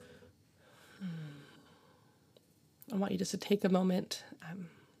I want you just to take a moment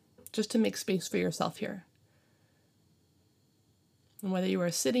just to make space for yourself here. And whether you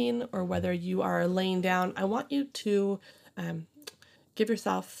are sitting or whether you are laying down, I want you to give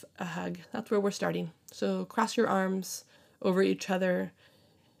yourself a hug. That's where we're starting. So cross your arms over each other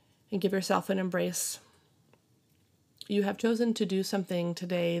and give yourself an embrace. You have chosen to do something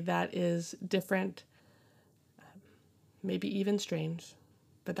today that is different, maybe even strange,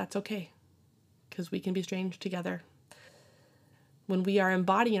 but that's okay, because we can be strange together. When we are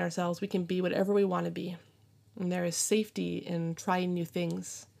embodying ourselves, we can be whatever we want to be. And there is safety in trying new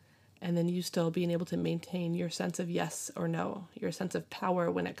things, and then you still being able to maintain your sense of yes or no, your sense of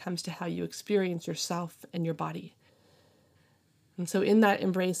power when it comes to how you experience yourself and your body. And so in that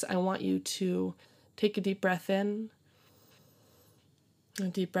embrace, I want you to take a deep breath in, a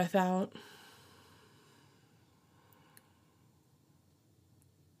deep breath out,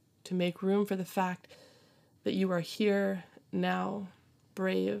 to make room for the fact that you are here now,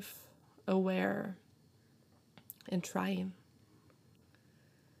 brave, aware, and trying.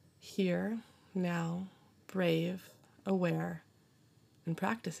 Here, now, brave, aware, and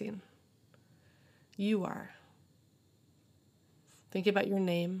practicing. You are. Think about your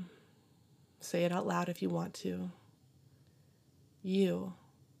name. Say it out loud if you want to. You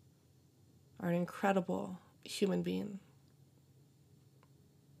are an incredible human being.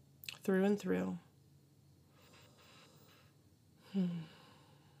 Through and through.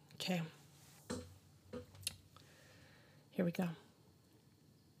 Okay. Here we go.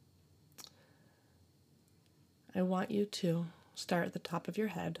 I want you to start at the top of your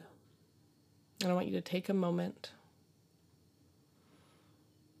head. And I want you to take a moment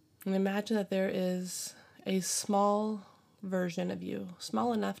and imagine that there is a small version of you,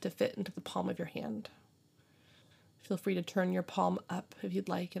 small enough to fit into the palm of your hand. Feel free to turn your palm up if you'd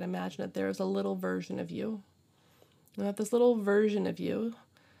like, and imagine that there is a little version of you. And that this little version of you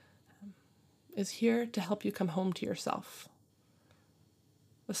is here to help you come home to yourself.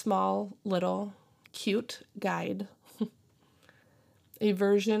 A small, little, cute guide. A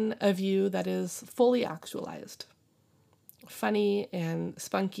version of you that is fully actualized. Funny and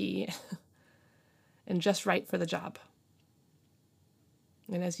spunky and just right for the job.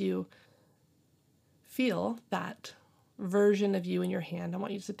 And as you feel that version of you in your hand, I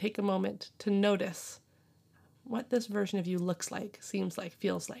want you to take a moment to notice what this version of you looks like, seems like,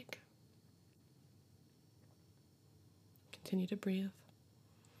 feels like. Continue to breathe.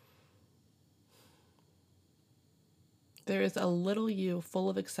 There is a little you full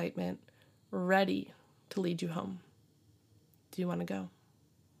of excitement, ready to lead you home. Do you want to go?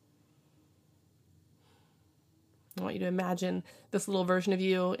 I want you to imagine this little version of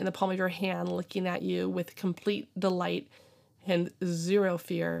you in the palm of your hand looking at you with complete delight and zero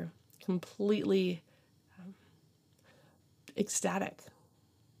fear, completely ecstatic,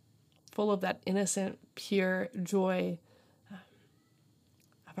 full of that innocent, pure joy.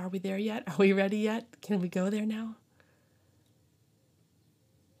 Are we there yet? Are we ready yet? Can we go there now?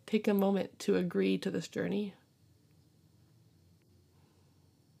 Take a moment to agree to this journey.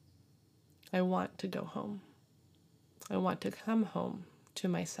 I want to go home. I want to come home to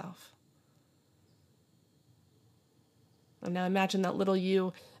myself. And now imagine that little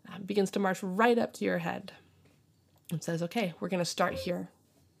you begins to march right up to your head and says, okay, we're going to start here.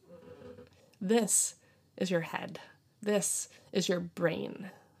 This is your head. This is your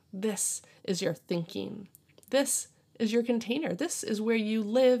brain. This is your thinking. This is your container. This is where you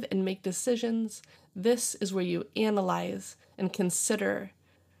live and make decisions. This is where you analyze and consider.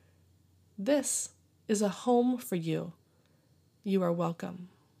 This is a home for you. You are welcome.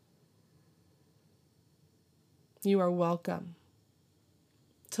 You are welcome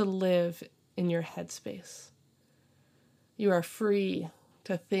to live in your headspace. You are free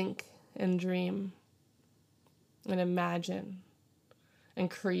to think and dream and imagine and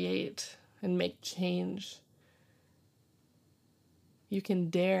create and make change. You can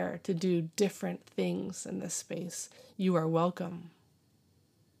dare to do different things in this space. You are welcome.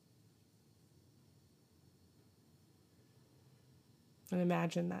 And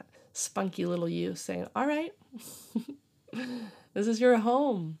imagine that spunky little you saying, all right, this is your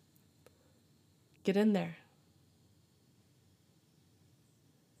home. Get in there.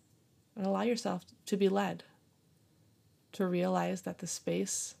 And allow yourself to be led, to realize that the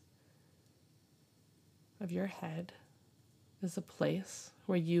space of your head is a place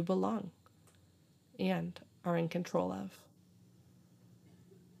where you belong and are in control of.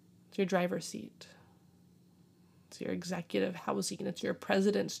 It's your driver's seat. It's your executive housing. It's your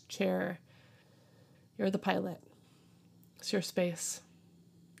president's chair. You're the pilot. It's your space.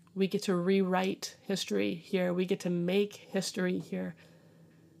 We get to rewrite history here. We get to make history here.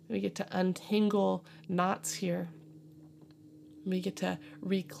 We get to untangle knots here. We get to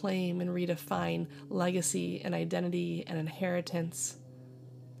reclaim and redefine legacy and identity and inheritance.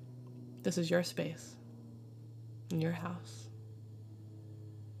 This is your space in your house.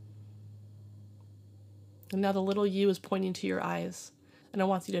 And now the little you is pointing to your eyes. And I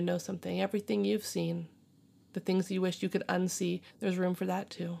want you to know something. Everything you've seen, the things you wish you could unsee, there's room for that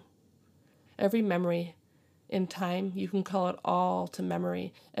too. Every memory in time, you can call it all to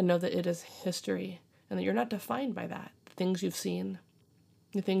memory and know that it is history and that you're not defined by that. The things you've seen,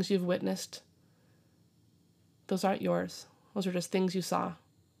 the things you've witnessed, those aren't yours. Those are just things you saw.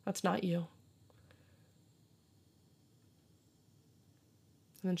 That's not you.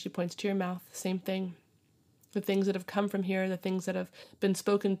 And then she points to your mouth, same thing. The things that have come from here, the things that have been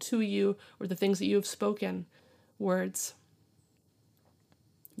spoken to you, or the things that you have spoken, words.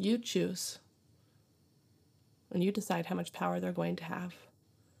 You choose. And you decide how much power they're going to have.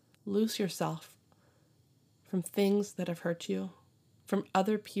 Loose yourself from things that have hurt you, from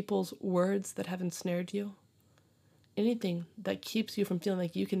other people's words that have ensnared you. Anything that keeps you from feeling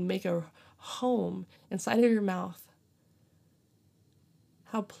like you can make a home inside of your mouth.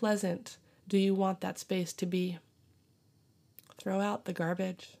 How pleasant do you want that space to be? Throw out the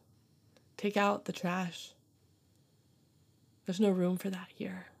garbage. Take out the trash. There's no room for that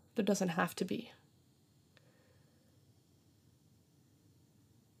here. There doesn't have to be.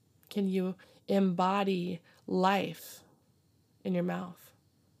 Can you embody life in your mouth?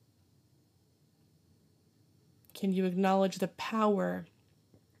 Can you acknowledge the power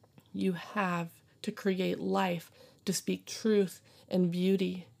you have to create life, to speak truth and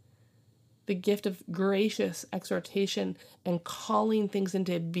beauty? The gift of gracious exhortation and calling things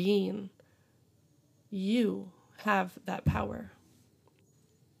into being. You have that power.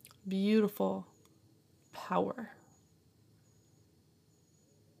 Beautiful power.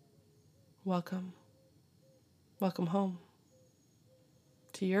 Welcome. Welcome home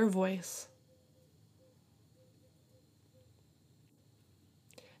to your voice.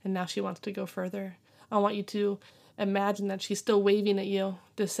 And now she wants to go further. I want you to imagine that she's still waving at you,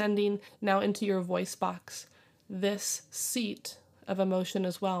 descending now into your voice box. This seat of emotion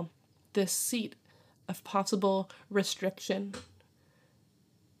as well. This seat of possible restriction,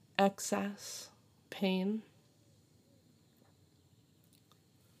 excess, pain.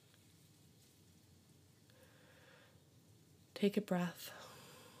 Take a breath.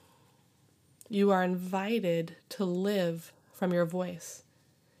 You are invited to live from your voice.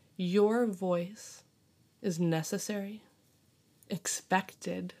 Your voice is necessary,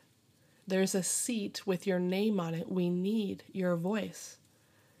 expected. There's a seat with your name on it. We need your voice.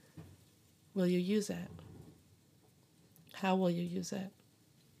 Will you use it? How will you use it?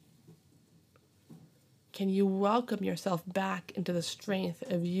 Can you welcome yourself back into the strength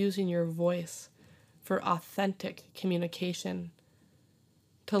of using your voice for authentic communication,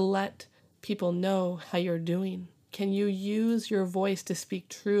 to let people know how you're doing? Can you use your voice to speak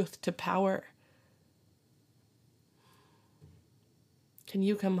truth to power? Can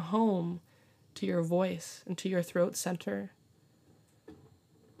you come home to your voice and to your throat center?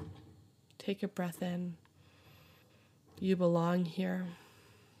 Take a breath in. You belong here.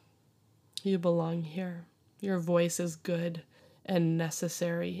 You belong here. Your voice is good and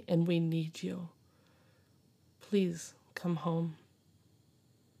necessary, and we need you. Please come home.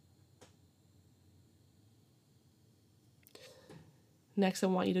 Next, I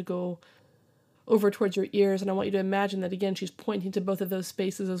want you to go over towards your ears, and I want you to imagine that, again, she's pointing to both of those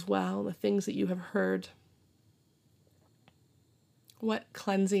spaces as well, the things that you have heard. What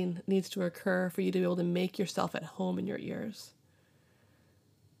cleansing needs to occur for you to be able to make yourself at home in your ears?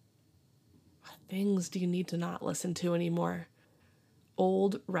 What things do you need to not listen to anymore?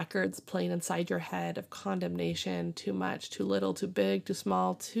 Old records playing inside your head of condemnation, too much, too little, too big, too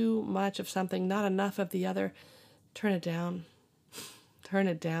small, too much of something, not enough of the other. Turn it down. Turn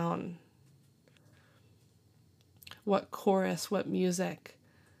it down. What chorus, what music,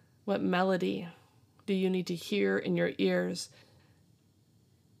 what melody do you need to hear in your ears?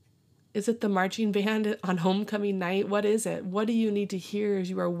 Is it the marching band on homecoming night? What is it? What do you need to hear as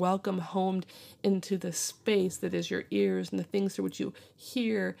you are welcome home into the space that is your ears and the things through which you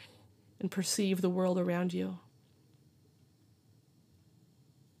hear and perceive the world around you?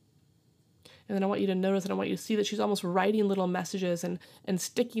 And then I want you to notice and I want you to see that she's almost writing little messages and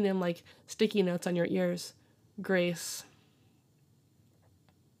sticking them like sticky notes on your ears. Grace.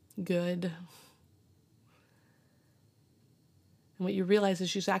 Good. And what you realize is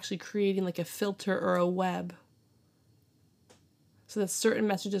she's actually creating like a filter or a web. so that certain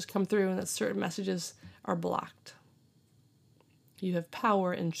messages come through and that certain messages are blocked. You have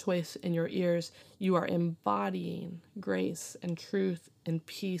power and choice in your ears. You are embodying grace and truth and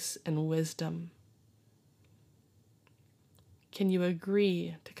peace and wisdom. Can you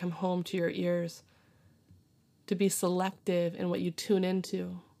agree to come home to your ears, to be selective in what you tune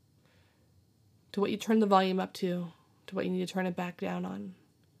into, to what you turn the volume up to what you need to turn it back down on?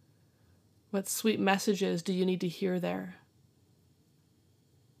 What sweet messages do you need to hear there?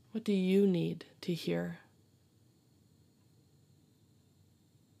 What do you need to hear?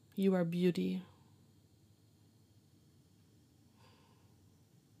 You are beauty.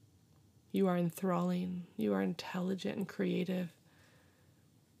 You are enthralling. You are intelligent and creative.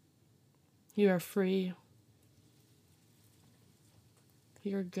 You are free.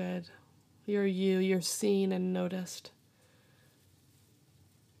 You're good. You're you. You're seen and noticed.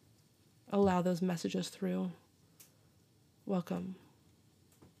 Allow those messages through. Welcome.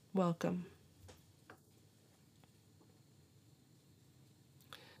 Welcome.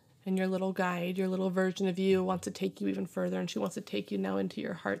 And your little guide, your little version of you wants to take you even further, and she wants to take you now into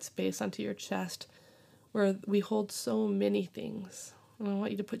your heart space, onto your chest, where we hold so many things. And I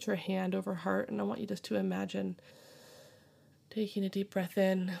want you to put your hand over heart, and I want you just to imagine taking a deep breath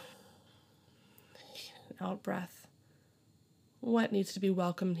in, out breath. What needs to be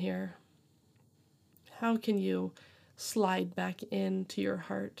welcomed here? How can you slide back into your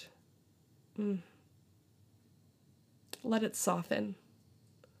heart? Let it soften.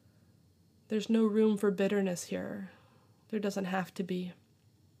 There's no room for bitterness here. There doesn't have to be.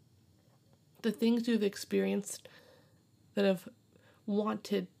 The things you've experienced that have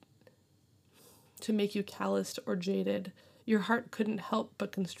wanted to make you calloused or jaded, your heart couldn't help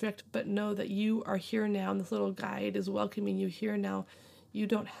but constrict, but know that you are here now, and this little guide is welcoming you here now. You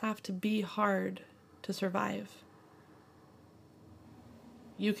don't have to be hard to survive.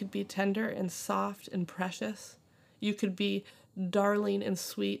 You could be tender and soft and precious. You could be darling and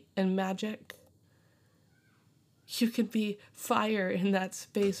sweet and magic. You could be fire in that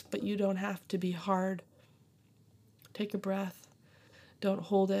space, but you don't have to be hard. Take a breath. Don't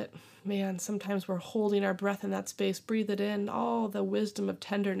hold it. Man, sometimes we're holding our breath in that space. Breathe it in. All the wisdom of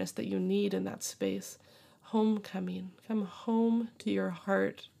tenderness that you need in that space. Homecoming. Come home to your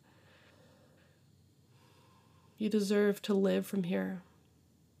heart. You deserve to live from here.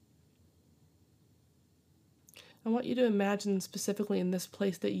 I want you to imagine specifically in this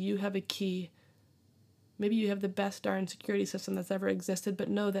place that you have a key. Maybe you have the best darn security system that's ever existed, but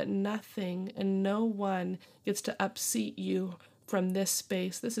know that nothing and no one gets to upseat you from this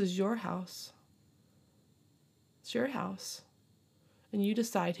space. This is your house. It's your house. And you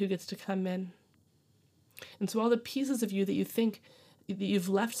decide who gets to come in. And so all the pieces of you that you think that you've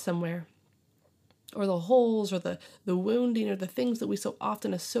left somewhere, or the holes, or the wounding, or the things that we so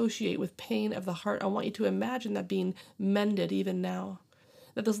often associate with pain of the heart, I want you to imagine that being mended even now.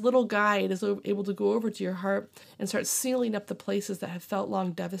 That this little guide is able to go over to your heart and start sealing up the places that have felt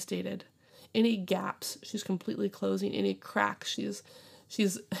long devastated. Any gaps, she's completely closing. Any cracks,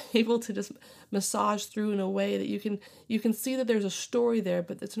 she's able to just massage through in a way that you can see that there's a story there,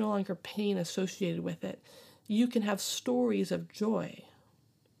 but it's no longer pain associated with it. You can have stories of joy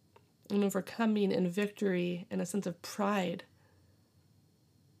and overcoming and victory and a sense of pride.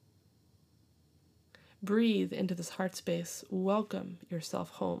 Breathe into this heart space. Welcome yourself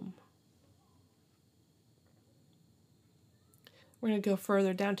home. We're going to go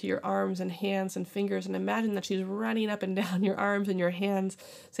further down to your arms and hands and fingers, and imagine that she's running up and down your arms and your hands,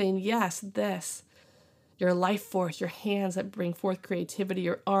 saying, yes, this. Your life force, your hands that bring forth creativity,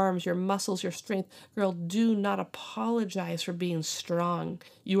 your arms, your muscles, your strength. Girl, do not apologize for being strong.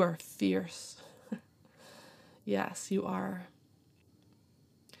 You are fierce. Yes, you are.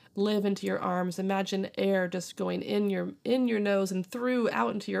 Live into your arms. Imagine air just going in your nose and through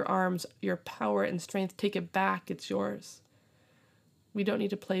out into your arms. Your power and strength. Take it back. It's yours. We don't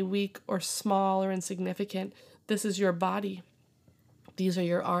need to play weak or small or insignificant. This is your body. These are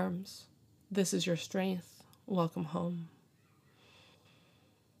your arms. This is your strength. Welcome home.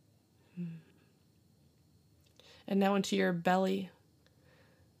 And now into your belly.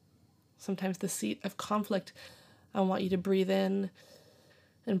 Sometimes the seat of conflict. I want you to breathe in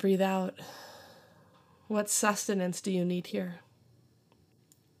and breathe out. What sustenance do you need here?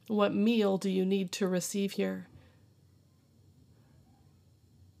 What meal do you need to receive here?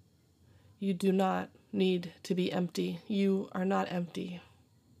 You do not need to be empty. You are not empty.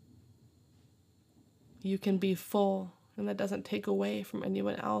 You can be full, and that doesn't take away from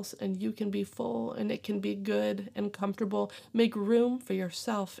anyone else. And you can be full, and it can be good and comfortable. Make room for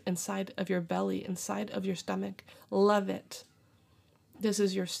yourself inside of your belly, inside of your stomach. Love it. This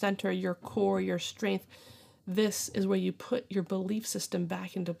is your center, your core, your strength. This is where you put your belief system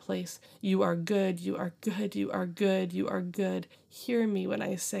back into place. You are good, you are good, you are good, you are good. Hear me when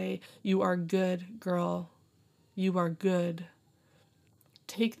I say, you are good, girl. You are good.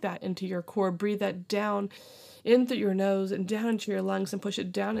 Take that into your core. Breathe that down in through your nose and down into your lungs and push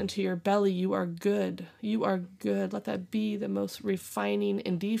it down into your belly. You are good. You are good. Let that be the most refining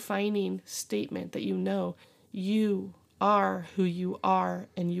and defining statement that you know. You are who you are,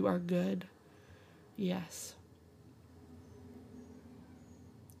 and you are good. Yes.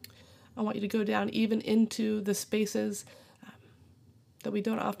 I want you to go down even into the spaces that we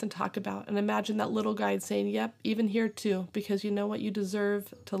don't often talk about. And imagine that little guide saying, yep, even here too, because you know what? You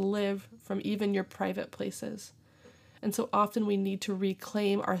deserve to live from even your private places. And so often we need to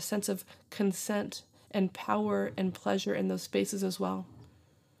reclaim our sense of consent and power and pleasure in those spaces as well.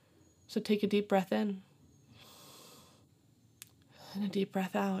 So take a deep breath in and a deep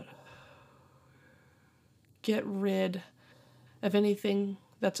breath out. Get rid of anything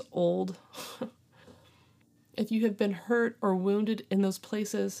that's old. If you have been hurt or wounded in those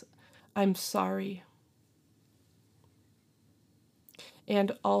places, I'm sorry.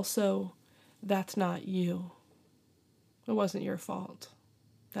 And also, that's not you. It wasn't your fault.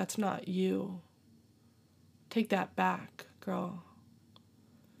 That's not you. Take that back, girl.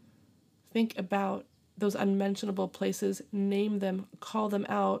 Think about those unmentionable places. Name them. Call them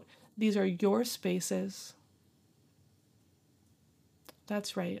out. These are your spaces.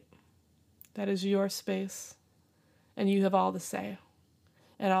 That's right. That is your space. And you have all the say,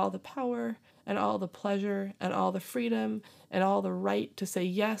 and all the power, and all the pleasure, and all the freedom, and all the right to say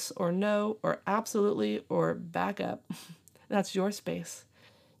yes or no, or absolutely, or back up. That's your space.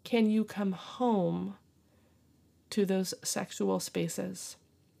 Can you come home to those sexual spaces?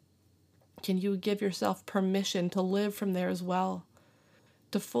 Can you give yourself permission to live from there as well?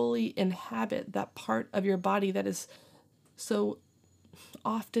 To fully inhabit that part of your body that is so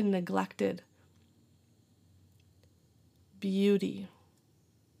often neglected. Beauty,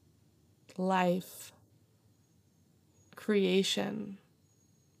 life, creation,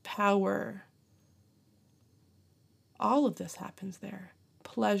 power. All of this happens there.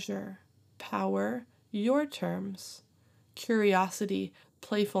 Pleasure, power, your terms, curiosity,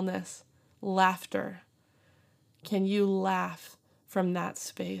 playfulness, laughter. Can you laugh from that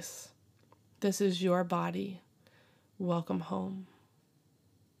space? This is your body. Welcome home.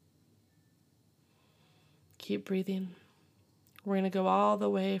 Keep breathing. We're going to go all the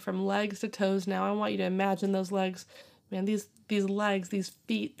way from legs to toes now. I want you to imagine those legs. Man, these legs, these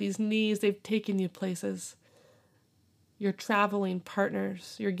feet, these knees, they've taken you places. Your traveling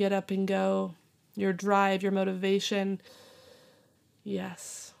partners, your get up and go, your drive, your motivation.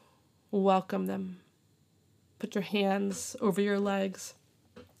 Yes, welcome them. Put your hands over your legs.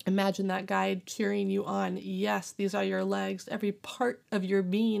 Imagine that guide cheering you on. Yes, these are your legs. Every part of your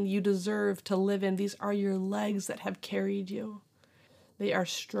being you deserve to live in. These are your legs that have carried you. They are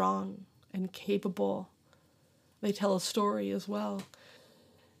strong and capable. They tell a story as well.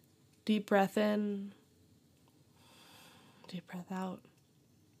 Deep breath in. Deep breath out.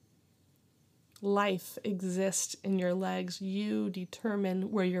 Life exists in your legs. You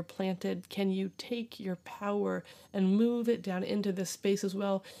determine where you're planted. Can you take your power and move it down into this space as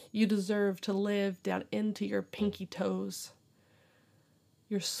well? You deserve to live down into your pinky toes,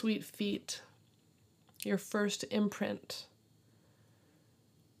 your sweet feet, your first imprint.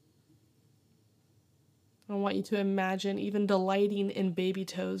 I want you to imagine even delighting in baby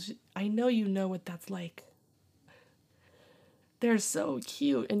toes. I know you know what that's like. They're so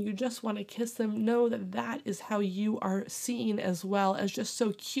cute and you just want to kiss them. Know that that is how you are seen as well, as just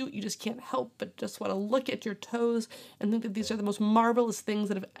so cute. You just can't help but just want to look at your toes and think that these are the most marvelous things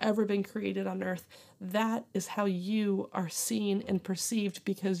that have ever been created on earth. That is how you are seen and perceived,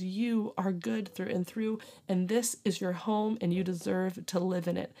 because you are good through and through, and this is your home and you deserve to live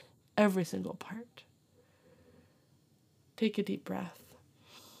in it, every single part. Take a deep breath.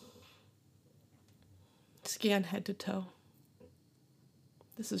 Scan head to toe.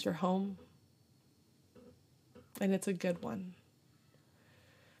 This is your home, and it's a good one.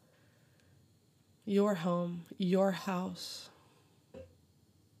 Your home, your house.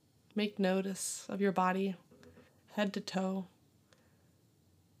 Make notice of your body, head to toe.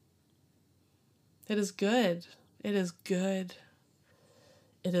 It is good. It is good.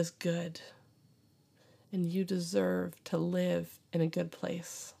 It is good. And you deserve to live in a good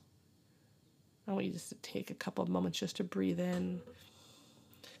place. I want you just to take a couple of moments just to breathe in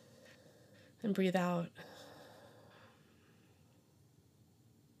and breathe out.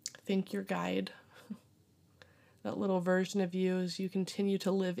 Thank your guide. that little version of you as you continue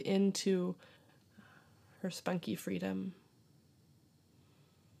to live into her spunky freedom.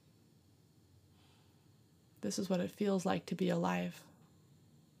 This is what it feels like to be alive,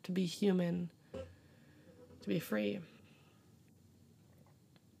 to be human, to be free.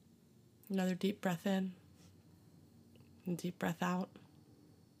 Another deep breath in and deep breath out.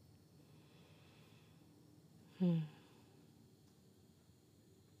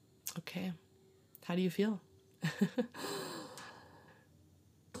 Okay, how do you feel?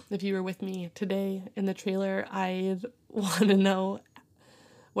 If you were with me today in the trailer, I'd want to know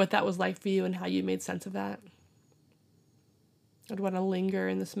what that was like for you and how you made sense of that. I'd want to linger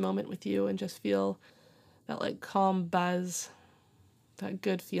in this moment with you and just feel that like calm buzz, that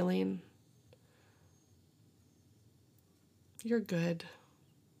good feeling. You're good.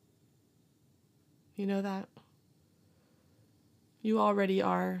 You know that? You already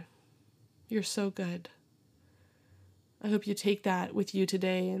are. You're so good. I hope you take that with you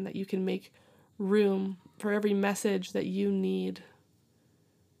today and that you can make room for every message that you need.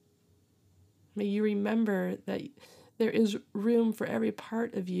 May you remember that there is room for every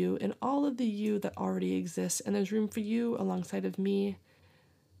part of you and all of the you that already exists, and there's room for you alongside of me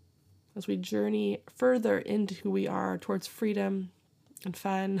as we journey further into who we are towards freedom and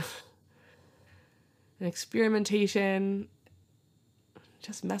fun and experimentation,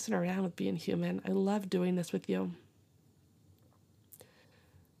 just messing around with being human. I love doing this with you.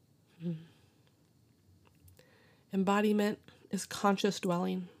 Embodiment is conscious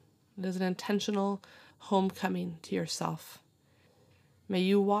dwelling. It is an intentional homecoming to yourself. May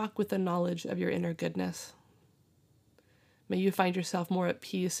you walk with the knowledge of your inner goodness. May you find yourself more at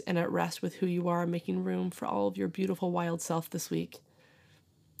peace and at rest with who you are, making room for all of your beautiful wild self this week.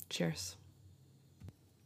 Cheers.